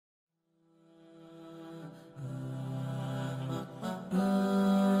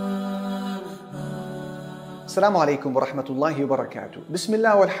Assalamu alaikum wa rahmatullahi wa barakatuh.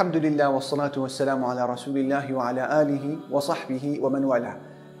 Bismillah walhamdulillah wa salatu wa salamu ala rasulillahi wa ala alihi wa sahbihi wa man wala.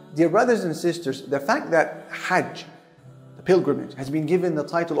 Dear brothers and sisters, the fact that Hajj, the pilgrimage, has been given the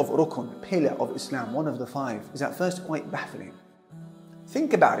title of Rukun, pillar of Islam, one of the five, is at first quite baffling.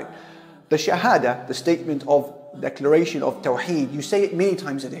 Think about it. The Shahada, the statement of declaration of Tawheed, you say it many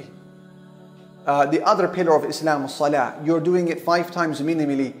times a day. The other pillar of Islam, Salah, you're doing it 5 times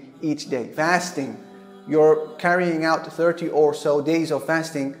minimally each day. Fasting, you're carrying out 30 or so days of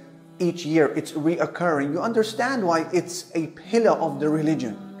fasting each year. It's reoccurring. You understand why it's a pillar of the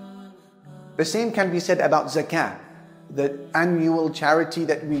religion. The same can be said about Zakah, the annual charity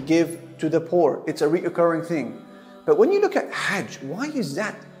that we give to the poor. It's a reoccurring thing. But when you look at Hajj, why is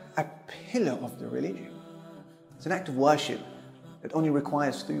that a pillar of the religion? It's an act of worship that only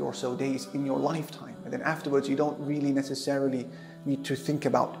requires 3 or so days in your lifetime. And then afterwards, you don't really necessarily need to think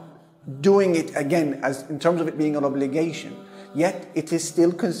about doing it again as in terms of it being an obligation. Yet, it is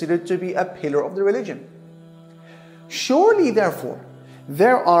still considered to be a pillar of the religion. Surely, therefore,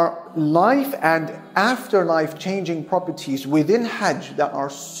 there are life and afterlife changing properties within Hajj that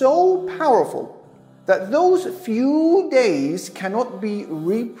are so powerful that those few days cannot be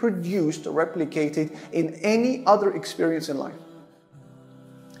reproduced or replicated in any other experience in life.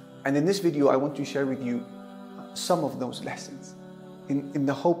 And in this video, I want to share with you some of those lessons in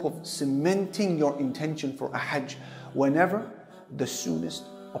the hope of cementing your intention for a Hajj whenever the soonest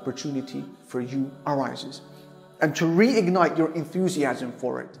opportunity for you arises, and to reignite your enthusiasm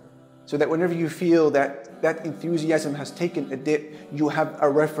for it, so that whenever you feel that that enthusiasm has taken a dip, you have a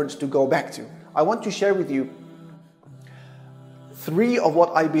reference to go back to. I want to share with you 3 of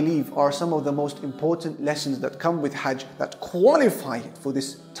what I believe are some of the most important lessons that come with Hajj that qualify it for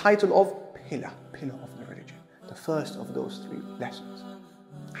this title of pillar of the religion. The first of those 3 lessons.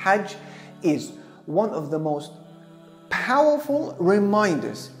 Hajj is one of the most powerful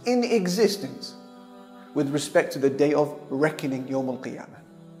reminders in existence with respect to the day of reckoning, Yawm al-Qiyamah.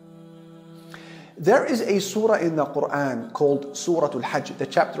 There is a surah in the Quran called Surah Al-Hajj, the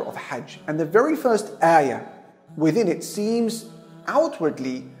chapter of Hajj. And the very first ayah within it seems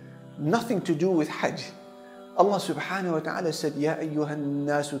outwardly nothing to do with Hajj. Allah subhanahu wa ta'ala said, Ya ayyuhan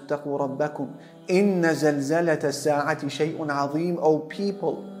nasu taqu rabbakum, inna zalzalata sa'ati shay'un azim. O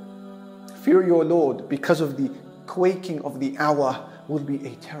people, fear your Lord, because of the quaking of the hour will be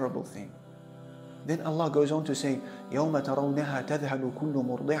a terrible thing. Then Allah goes on to say, يَوْمَ تَرَوْنَهَا تَذْهَلُ كُلُّ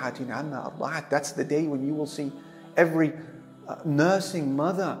مُرْضِعَةٍ عَمَّا أَرْضَعَتْ. That's the day when you will see every nursing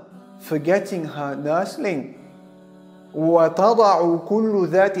mother forgetting her nursling. وَتَضَعُ كُلُّ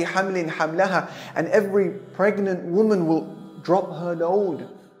ذَاتِ حَمْلٍ حَمْلَهَا. And every pregnant woman will drop her load.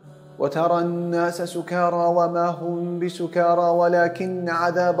 وَتَرَى النَّاسَ سُكَارَى وَمَا هُمْ بِسُكَارَى وَلَكِنَّ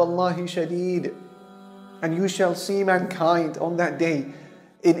عَذَابَ اللَّهِ شَدِيدٌ. And you shall see mankind on that day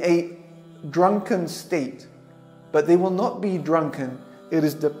in a drunken state, but they will not be drunken. It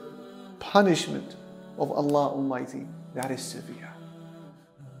is the punishment of Allah Almighty that is severe.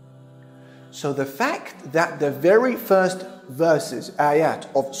 So the fact that the very first verses, ayat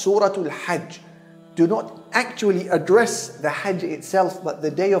of Surah Al-Hajj do not actually address the Hajj itself, but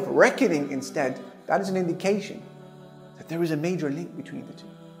the day of reckoning instead, that is an indication that there is a major link between the two.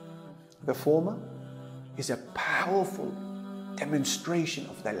 The former is a powerful demonstration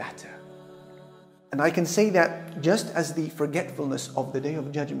of the latter. And I can say that just as the forgetfulness of the Day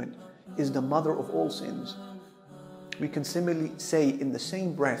of Judgment is the mother of all sins, we can similarly say in the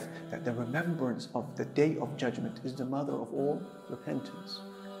same breath that the remembrance of the Day of Judgment is the mother of all repentance.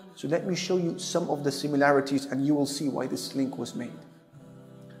 So let me show you some of the similarities and you will see why this link was made.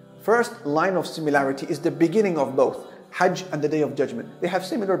 First line of similarity is the beginning of both Hajj and the Day of Judgment. They have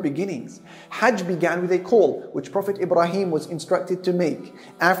similar beginnings. Hajj began with a call which Prophet Ibrahim was instructed to make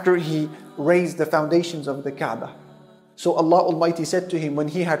after he raised the foundations of the Kaaba. So Allah Almighty said to him when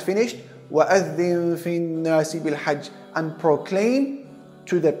he had finished, وَأَذِّن فِي النَّاسِ بِالْحَجِّ, and proclaim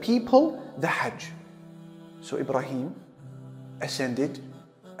to the people the Hajj. So Ibrahim ascended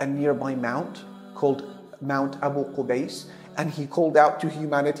a nearby mount called Mount Abu Qubais, and he called out to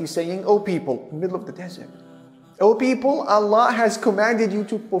humanity saying, O people, in the middle of the desert, O people, Allah has commanded you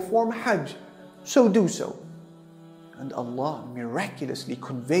to perform Hajj, so do so. And Allah miraculously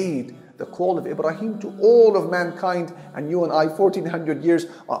conveyed the call of Ibrahim to all of mankind, and you and I, 1400 years,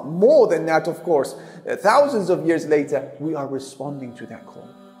 more than that of course, thousands of years later, we are responding to that call.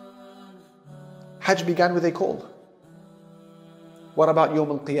 Hajj began with a call. What about Yawm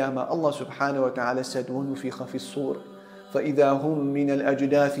al-Qiyamah? Allah subhanahu wa ta'ala said, وَنُفِخَ فِي الصُّورِ فَإِذَا هُمْ مِنَ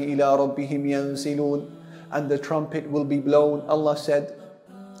الْأَجْدَاثِ إِلَىٰ رَبِّهِمْ يَنْسِلُونَ. And the trumpet will be blown. Allah said,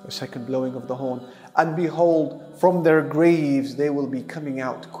 the second blowing of the horn, And behold, from their graves they will be coming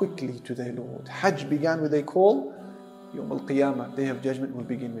out quickly to their Lord. Hajj began with a call. Yawm al-Qiyamah, Day of Judgment, will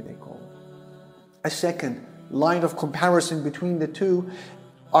begin with a call. A second line of comparison between the two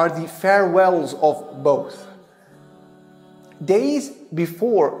are the farewells of both. Days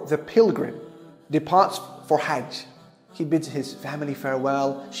before the pilgrim departs for Hajj, he bids his family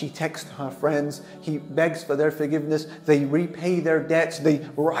farewell, she texts her friends, he begs for their forgiveness, they repay their debts, they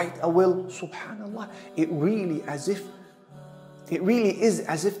write a will. Subhanallah, it really is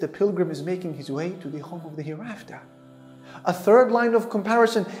as if the pilgrim is making his way to the home of the hereafter. A third line of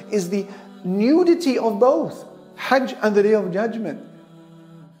comparison is the nudity of both, Hajj and the Day of Judgment.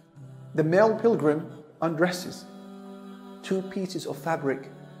 The male pilgrim undresses. 2 pieces of fabric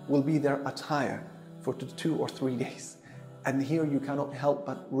will be their attire for 2 or 3 days. And here you cannot help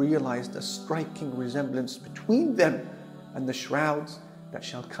but realize the striking resemblance between them and the shrouds that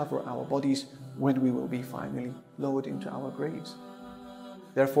shall cover our bodies when we will be finally lowered into our graves.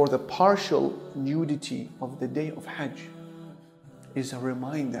 Therefore, the partial nudity of the day of Hajj is a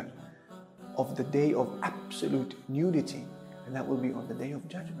reminder of the day of absolute nudity, and that will be on the Day of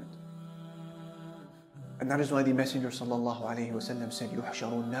Judgment. And that is why the Messenger sallallahu alaihi wasallam said,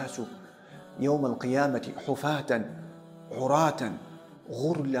 يُحْشَرُ النَّاسُ يَوْمَ الْقِيَامَةِ حُفَاةً عُرَاةً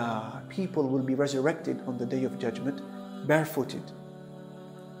غُرْلًا. People will be resurrected on the Day of Judgment, barefooted,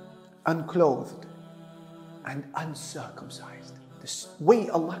 unclothed, and uncircumcised. The way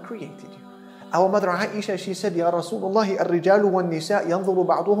Allah created you. Our mother Aisha, she said, Ya Rasulullah, الرِّجَالُ وَالنِّسَاء يَنظُرُ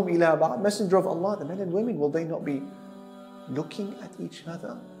بَعْضُهُمْ إِلَى بَعْضٍ. Messenger of Allah, the men and women, will they not be looking at each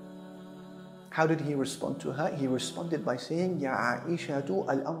other? How did he respond to her? He responded by saying, Ya Aisha,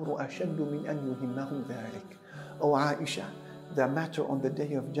 al-amru ashaddu min an yuhimmahu dhalik. Oh Aisha, the matter on the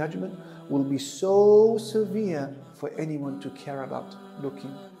Day of Judgment will be so severe for anyone to care about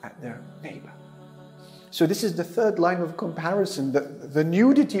looking at their neighbor. So this is the third line of comparison, the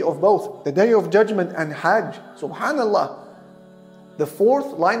nudity of both, the Day of Judgment and Hajj. Subhanallah. The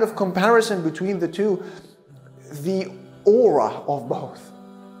fourth line of comparison between the two, the aura of both.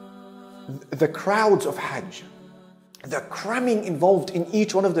 The crowds of Hajj, the cramming involved in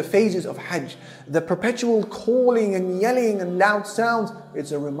each one of the phases of Hajj, the perpetual calling and yelling and loud sounds,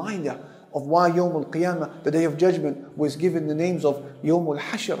 it's a reminder of why Yawm al-Qiyamah, the Day of Judgment, was given the names of Yawm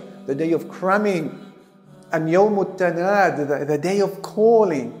al-Hashr, the day of cramming, and Yawm al-Tanad, the day of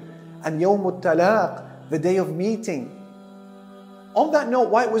calling, and Yawm al-Talaq, the day of meeting. On that note,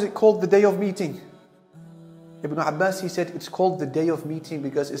 why was it called the Day of Meeting? Ibn Abbas, he said it's called the Day of Meeting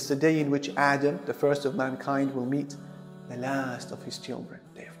because it's the day in which Adam, the first of mankind, will meet the last of his children.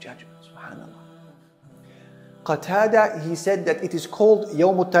 Day of Judgment. Subhanallah. Qatada, he said that it is called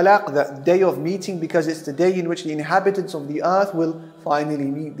Yawm al-Talaq, the Day of Meeting, because it's the day in which the inhabitants of the earth will finally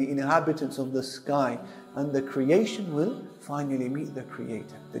meet the inhabitants of the sky, and the creation will finally meet the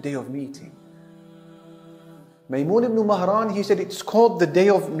Creator. The Day of Meeting. Maymun ibn Mahran, he said it's called the Day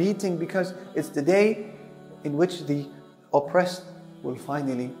of Meeting because it's the day in which the oppressed will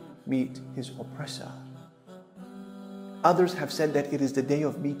finally meet his oppressor. Others have said that it is the Day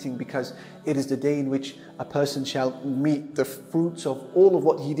of Meeting because it is the day in which a person shall meet the fruits of all of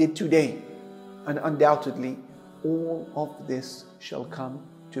what he did today. And undoubtedly, all of this shall come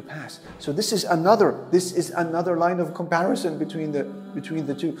to pass. So this is another line of comparison between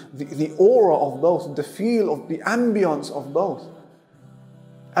the two. The aura of both, the feel of the ambience of both.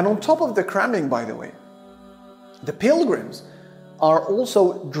 And on top of the cramming, by the way, the pilgrims are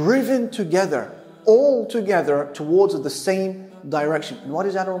also driven together, all together towards the same direction. And what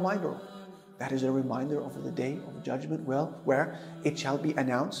is that a reminder of? That is a reminder of the Day of Judgment, where it shall be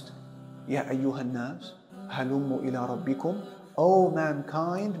announced, Ya ayyuhan nas, halummu ila rabbikum. O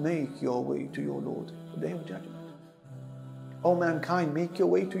mankind, make your way to your Lord. The Day of Judgment. O mankind, make your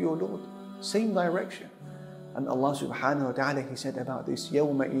way to your Lord. Same direction. And Allah subhanahu wa ta'ala, He said about this,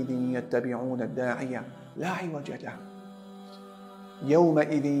 يَوْمَئِذٍ يَتَّبِعُونَ الدَّاعِيَ لَا عِوَجَ لَهُ.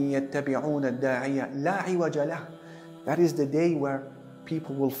 يَوْمَئِذٍ يَتَّبِعُونَ الدَّاعِيَ لَا عِوَجَ لَهُ. That is the day where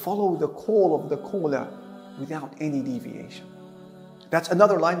people will follow the call of the caller without any deviation. That's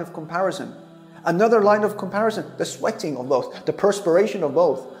another line of comparison. Another line of comparison, the sweating of both, the perspiration of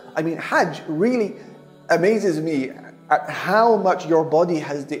both. I mean, Hajj really amazes me at how much your body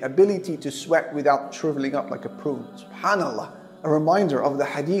has the ability to sweat without shriveling up like a prune. SubhanAllah. A reminder of the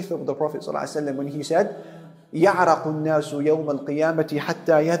hadith of the Prophet ﷺ when he said, يَعْرَقُ النَّاسُ يَوْمَ الْقِيَامَةِ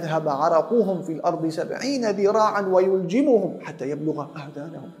حَتَّى يَذْهَبَ عَرَقُهُمْ فِي الْأَرْضِ 70 ذِرَاعًا وَيُلْجِمُهُمْ حَتَّى يَبْلُغَ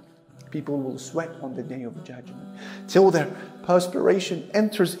أَهْدَانَهُم. People will sweat on the Day of Judgment till their perspiration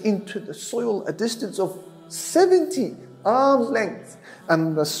enters into the soil a distance of 70 arm's length,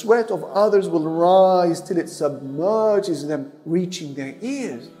 and the sweat of others will rise till it submerges them, reaching their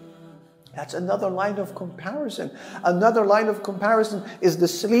ears. That's another line of comparison. Another line of comparison is the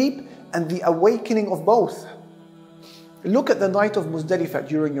sleep and the awakening of both. Look at the night of Muzdalifah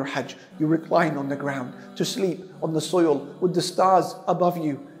during your Hajj. You recline on the ground to sleep on the soil with the stars above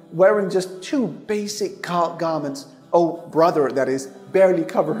you, wearing just two basic garments. Oh, brother, that is, barely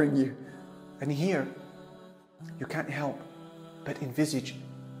covering you. And here, you can't help but envisage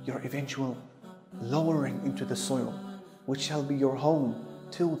your eventual lowering into the soil, which shall be your home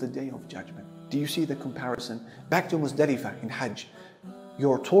till the day of judgment. Do you see the comparison? Back to Muzdalifah in Hajj.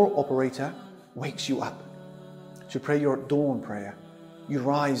 Your tour operator wakes you up to pray your dawn prayer. You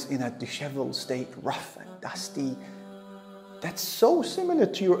rise in a disheveled state, rough and dusty. That's so similar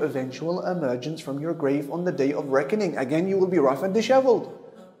to your eventual emergence from your grave on the day of reckoning. Again, you will be rough and disheveled.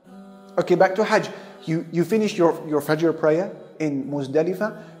 Okay, back to Hajj. You finish your Fajr prayer in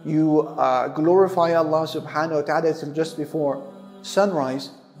Muzdalifah. You glorify Allah subhanahu wa ta'ala till just before sunrise,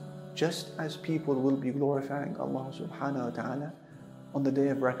 just as people will be glorifying Allah subhanahu wa ta'ala on the day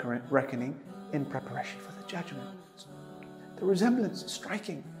of reckoning in preparation for the judgment. The resemblance is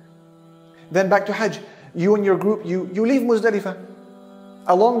striking. Then back to Hajj. You and your group, you leave Muzdalifah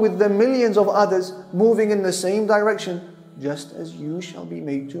along with the millions of others moving in the same direction, just as you shall be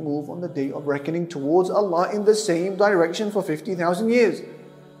made to move on the day of reckoning towards Allah in the same direction for 50,000 years.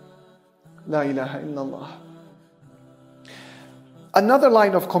 La ilaha illallah. Another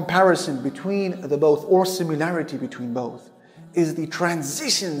line of comparison between the both, or similarity between both, is the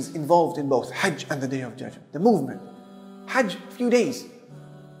transitions involved in both Hajj and the Day of Judgment. The movement. Hajj, few days.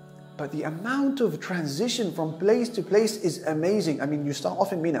 But the amount of transition from place to place is amazing. I mean, you start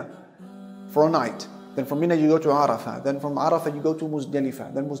off in Mina for a night. Then from Mina you go to Arafah. Then from Arafah you go to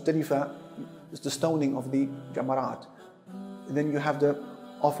Muzdalifah. Then Muzdalifah is the stoning of the Jamarat. Then you have the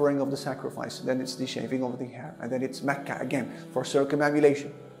offering of the sacrifice. Then it's the shaving of the hair. And then it's Mecca again for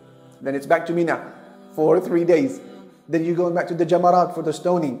circumambulation. Then it's back to Mina for 3 days. Then you go back to the Jamarat for the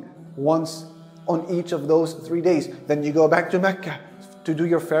stoning once on each of those 3 days. Then you go back to Mecca to do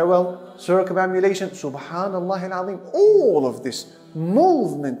your farewell circumambulation. Subhanallah al-Azim. All of this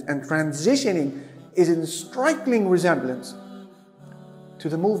movement and transitioning is in striking resemblance to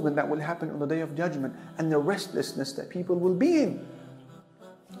the movement that will happen on the Day of Judgment and the restlessness that people will be in.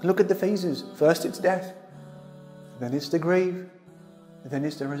 Look at the phases. First it's death, then it's the grave, then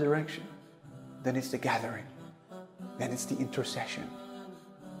it's the resurrection, then it's the gathering, then it's the intercession,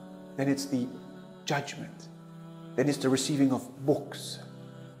 then it's the judgment, then it's the receiving of books,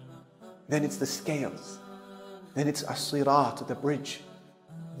 then it's the scales, then it's as-sirat, the bridge,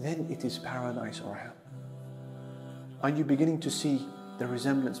 then it is paradise or hell. Are you beginning to see the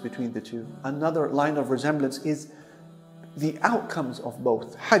resemblance between the two? Another line of resemblance is the outcomes of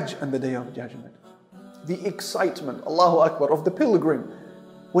both Hajj and the Day of Judgment. The excitement, Allahu Akbar, of the pilgrim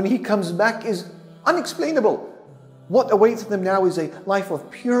when he comes back is unexplainable. What awaits them now is a life of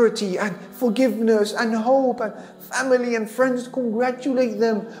purity and forgiveness and hope, and family and friends congratulate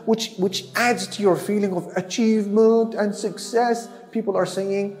them, which adds to your feeling of achievement and success. People are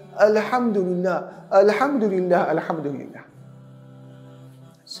saying, Alhamdulillah, Alhamdulillah, Alhamdulillah.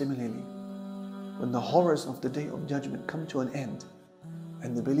 Similarly, when the horrors of the Day of Judgment come to an end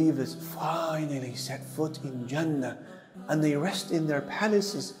and the believers finally set foot in Jannah and they rest in their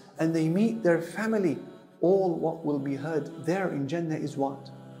palaces and they meet their family, all what will be heard there in Jannah is what?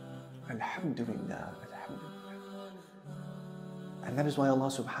 Alhamdulillah, Alhamdulillah. And that is why Allah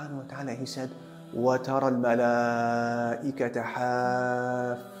subhanahu wa ta'ala, He said, وَتَرَى الْمَلَائِكَةَ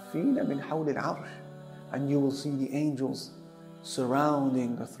حَافِّينَ مِنْ حَوْلِ الْعَرْشِ. And you will see the angels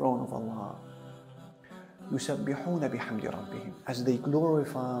surrounding the throne of Allah. يُسَبِّحُونَ بِحَمْدِ رَبِّهِمْ, as they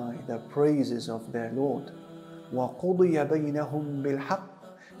glorify the praises of their Lord. وَقُضِيَ بَيْنَهُمْ بِالْحَقِّ,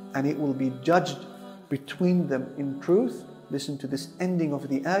 and it will be judged between them in truth. Listen to this ending of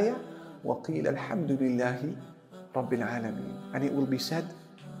the ayah. وَقِيلَ الْحَمْدُ لِلَّهِ رَبِّ الْعَالَمِينَ, and it will be said,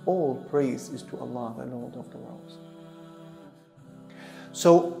 all praise is to Allah, the Lord of the worlds.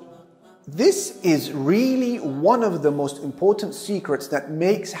 So this is really one of the most important secrets that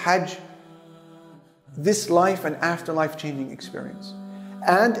makes Hajj this life and afterlife changing experience,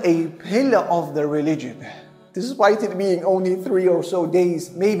 and a pillar of the religion, despite it being only 3 or so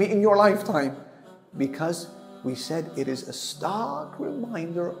days, maybe in your lifetime, because we said it is a stark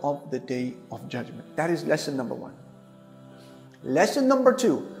reminder of the Day of Judgment. That is lesson number 1. Lesson number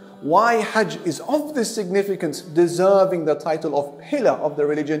 2, why Hajj is of this significance, deserving the title of pillar of the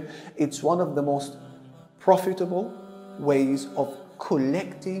religion. It's one of the most profitable ways of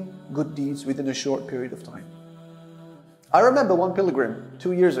collecting good deeds within a short period of time. I remember one pilgrim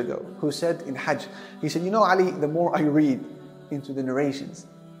 2 years ago who said in Hajj, he said, you know, Ali, the more I read into the narrations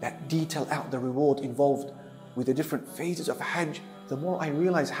that detail out the reward involved with the different phases of Hajj, the more I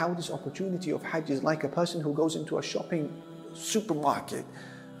realize how this opportunity of Hajj is like a person who goes into a shopping supermarket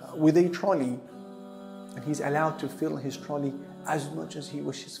with a trolley, and he's allowed to fill his trolley as much as he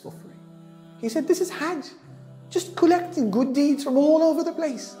wishes for free. He said, this is Hajj, just collecting good deeds from all over the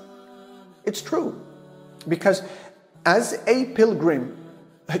place. It's true, because as a pilgrim,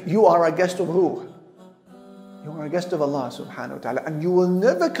 you are a guest of who? You are a guest of Allah subhanahu wa ta'ala, and you will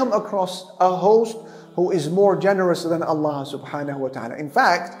never come across a host who is more generous than Allah subhanahu wa ta'ala. In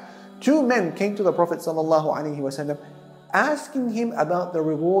fact, 2 men came to the Prophet sallallahu alaihi wasallam asking him about the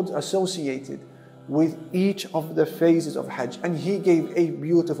rewards associated with each of the phases of Hajj, and he gave a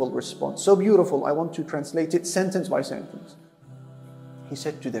beautiful response. So beautiful, I want to translate it sentence by sentence. He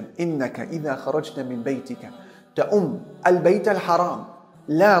said to them, إِنَّكَ إِذَا خَرَجْتَ مِنْ بَيْتِكَ تَأُمْ الْبَيْتَ الْحَرَامِ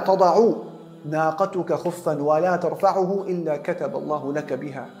لَا تَضَعُوا ناقتك خفا ولا ترفعه إلا كتب الله لك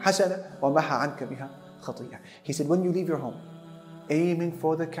بها حسنة ومحى عنك بها خطيئة. He said, when you leave your home, aiming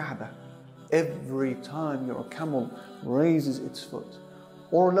for the Kaaba, every time your camel raises its foot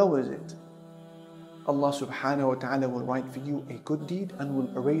or lowers it, Allah subhanahu wa ta'ala will write for you a good deed and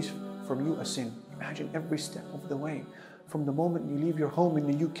will erase from you a sin. Imagine every step of the way, from the moment you leave your home in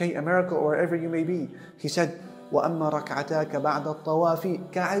the UK, America, or wherever you may be. He said, وَأَمَّا رَكْعَتَاكَ بَعْدَ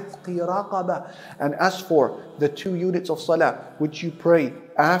الطَّوَافِ كَعِتْقِ رَقَبَةٍ. And as for the 2 units of salah which you pray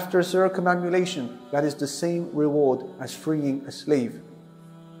after circumambulation, that is the same reward as freeing a slave.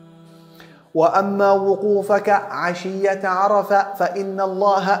 وَأَمَّا وُقُوفَكَ عَشِيَّةَ عَرَفَةٍ فَإِنَّ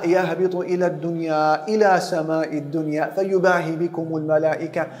اللَّهَ يَهْبِطُ إِلَى الدُّنْيَا إِلَى سَمَاءِ الدُّنْيَا فَيُبَاهِي بِكُمُ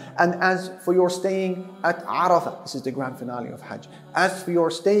الْمَلَائِكَةِ. And as for your staying at Arafah, this is the grand finale of Hajj. As for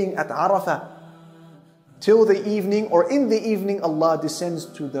your staying at Arafah, till the evening, or in the evening, Allah descends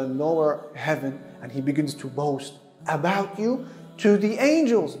to the lower heaven and He begins to boast about you to the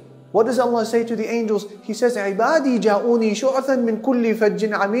angels. What does Allah say to the angels? He says, عِبَادِي جَاءُونِي شُعَثًا مِنْ كُلِّ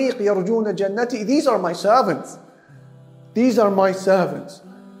فَجٍّ عَمِيقٍ يَرْجُونَ جَنَّتِي. These are my servants. These are my servants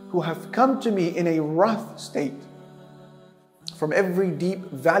who have come to me in a rough state from every deep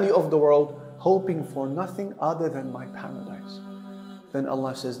valley of the world, hoping for nothing other than my paradise. Then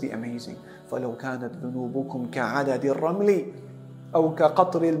Allah says the amazing, فَلَوْ كَانَتْ ذُنُوبُكُمْ كَعَدَدِ الرَّمْلِ أَوْ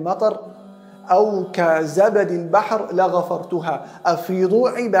كَقَطْرِ الْمَطَرِ أَوْ كَزَبَدِ الْبَحْرِ لَغَفَرْتُهَا أَفِيضُوا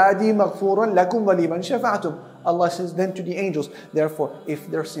عِبَادِي مَغْفُورًا لَكُمْ وَلِمَنْ شَفَعْتُمْ. Allah says then to the angels, therefore, if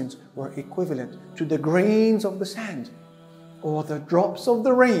their sins were equivalent to the grains of the sand, or the drops of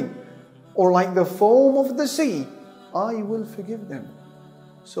the rain, or like the foam of the sea, I will forgive them.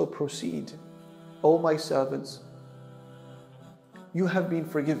 So proceed, O my servants, you have been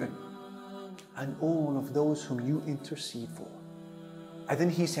forgiven, and all of those whom you intercede for. And then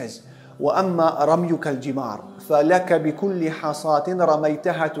He says, وَأَمَّا رَمْيُكَ الْجِمَارِ فَلَكَ بِكُلِّ حَصَاةٍ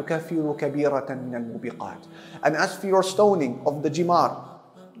رَمَيْتَهَا تُكَفِّرُ كَبِيرَةً مِنَ الْمُوبِقَاتِ. And as for your stoning of the jimar,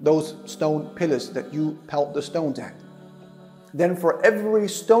 those stone pillars that you pelt the stones at, then for every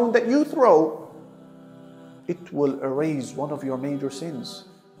stone that you throw, it will erase one of your major sins.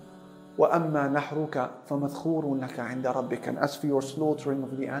 وَأَمَّا نَحْرُكَ فَمَذْخُورٌ لَكَ عِنْدَ رَبِّكَ. And as for your slaughtering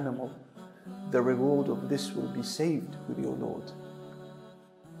of the animal, the reward of this will be saved with your Lord.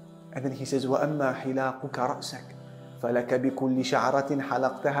 And then He says, وَأَمَّا حِلَاقُكَ رَأْسَكَ فَلَكَ بِكُلِّ شَعْرَةٍ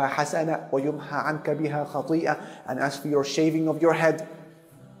حَلَقْتَهَا حَسَنَةً وَيُمْحَى عَنْكَ بِهَا خَطِيئَةً. And as for your shaving of your head,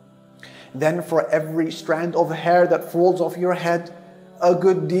 then for every strand of hair that falls off your head, a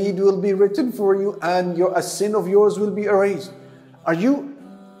good deed will be written for you, and a sin of yours will be erased. Are you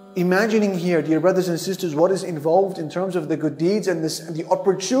imagining here, dear brothers and sisters, what is involved in terms of the good deeds and the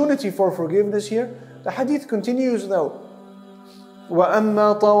opportunity for forgiveness here? The hadith continues though.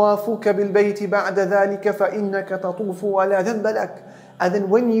 وَأَمَّا طَوَافُكَ بِالْبَيْتِ بَعْدَ ذَلِكَ فَإِنَّكَ تَطُوفُ وَلَا ذَنْبَ لَكَ. And then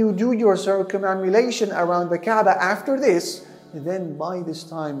when you do your circumambulation around the Kaaba after this, then by this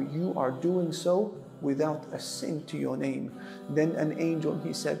time you are doing so without a sin to your name. Then an angel,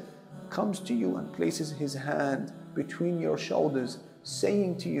 he said, comes to you and places his hand between your shoulders,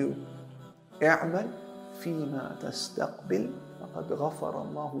 saying to you, اعمل فيما تستقبل فقد غفر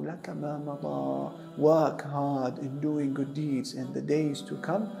الله لك ما مضى. Work hard in doing good deeds in the days to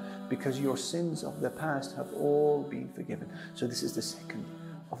come, because your sins of the past have all been forgiven. So this is the second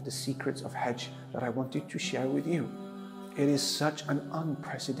of the secrets of Hajj that I wanted to share with you. It is such an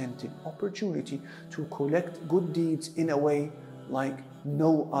unprecedented opportunity to collect good deeds in a way like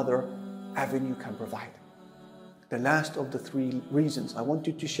no other avenue can provide. The last of the 3 reasons I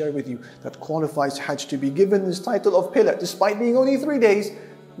wanted to share with you that qualifies Hajj to be given this title of pillar, despite being only 3 days.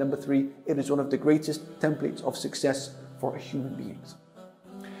 Number 3, it is one of the greatest templates of success for human beings.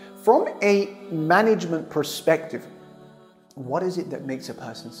 From a management perspective, what is it that makes a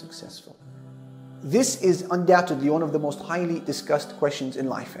person successful? This is undoubtedly one of the most highly discussed questions in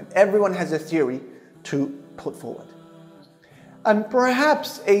life, and everyone has a theory to put forward. And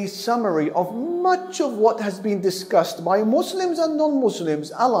perhaps a summary of much of what has been discussed by Muslims and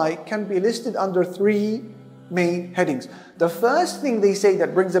non-Muslims alike can be listed under three main headings. The first thing they say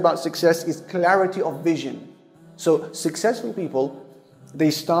that brings about success is clarity of vision. So successful people, they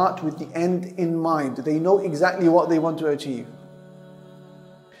start with the end in mind. They know exactly what they want to achieve.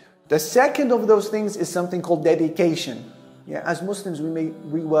 The second of those things is something called dedication. Yeah, as Muslims, we may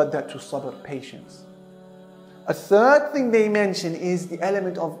reword that to sabr, patience. A third thing they mention is the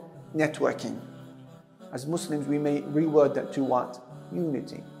element of networking. As Muslims, we may reword that to what?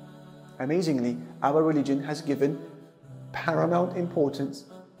 Unity. Amazingly, our religion has given paramount importance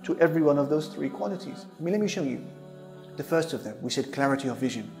to every one of those three qualities. Let me show you. The first of them, we said clarity of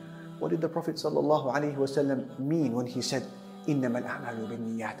vision. What did the Prophet ﷺ mean when he said, إِنَّمَا الْأَعْمَالُ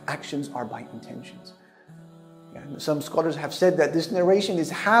بِالنِّيَّاتِ? Actions are by intentions. Yeah, some scholars have said that this narration is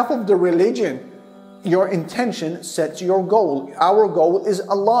half of the religion. Your intention sets your goal. Our goal is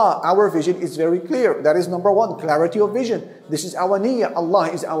Allah. Our vision is very clear. That is number one, clarity of vision. This is our niyyah. Allah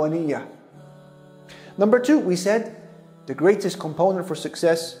is our niyyah. Number two, we said the greatest component for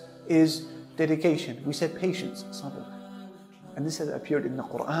success is dedication. We said patience, sabr. And this has appeared in the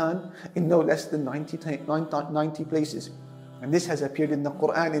Quran in no less than 90 places. And this has appeared in the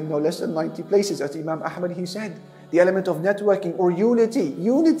Quran in no less than 90 places. As Imam Ahmad, he said, the element of networking or unity.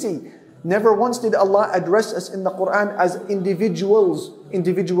 Unity. Never once did Allah address us in the Quran as individuals,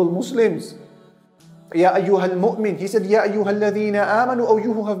 individual Muslims. Ya ayyuhal mu'min. He said, Ya ayyuhal ladhina amanu, O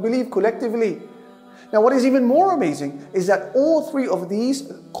you who have believed collectively. Now what is even more amazing is that all three of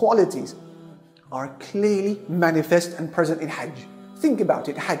these qualities are clearly manifest and present in Hajj. Think about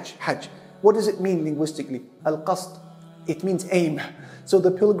it, Hajj. What does it mean linguistically? Al-qasd. It means aim. So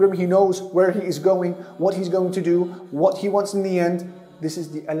the pilgrim, he knows where he is going, what he's going to do, what he wants in the end. This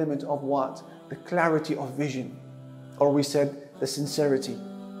is the element of what? The clarity of vision. Or we said the sincerity.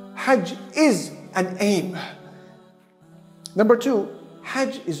 Hajj is an aim. Number two,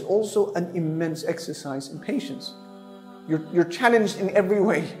 Hajj is also an immense exercise in patience. You're challenged in every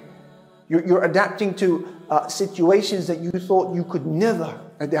way. You're adapting to situations that you thought you could never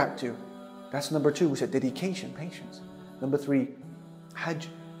adapt to. That's number two. We said dedication, patience. Number three, Hajj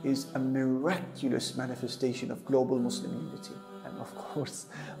is a miraculous manifestation of global Muslim unity. And of course,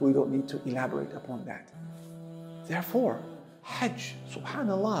 we don't need to elaborate upon that. Therefore, Hajj,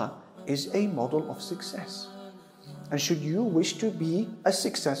 subhanallah, is a model of success. And should you wish to be a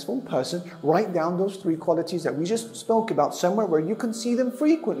successful person, write down those three qualities that we just spoke about somewhere where you can see them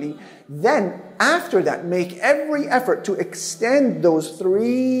frequently. Then, after that, make every effort to extend those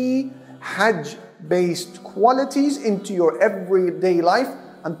three Hajj-based qualities into your everyday life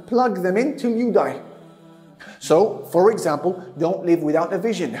and plug them in till you die. So, for example, don't live without a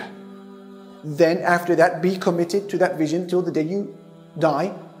vision. Then after that, be committed to that vision till the day you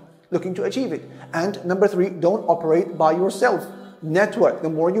die, looking to achieve it. And number three, don't operate by yourself. Network. The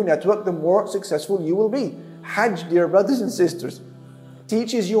more you network, the more successful you will be. Hajj, dear brothers and sisters,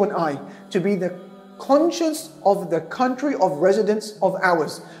 teaches you and I to be the conscience of the country of residence of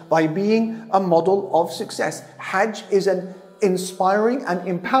ours by being a model of success. Hajj is an inspiring and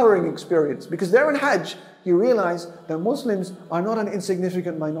empowering experience because there in Hajj, you realize that Muslims are not an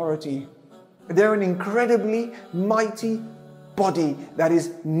insignificant minority. They're an incredibly mighty body that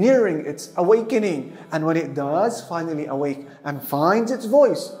is nearing its awakening. And when it does finally awake and finds its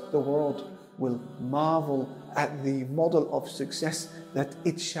voice, the world will marvel at the model of success that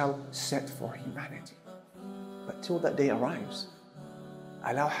it shall set for humanity. But till that day arrives,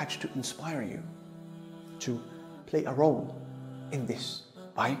 allow Hajj to inspire you to play a role in this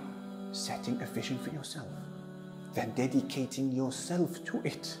by setting a vision for yourself, then dedicating yourself to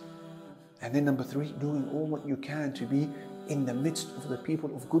it. And then number three, doing all what you can to be in the midst of the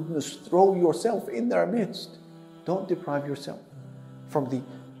people of goodness. Throw yourself in their midst. Don't deprive yourself from the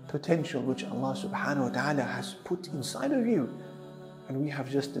potential which Allah subhanahu wa ta'ala has put inside of you. And we have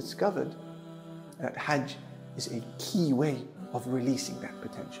just discovered that Hajj is a key way of releasing that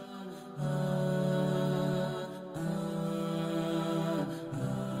potential.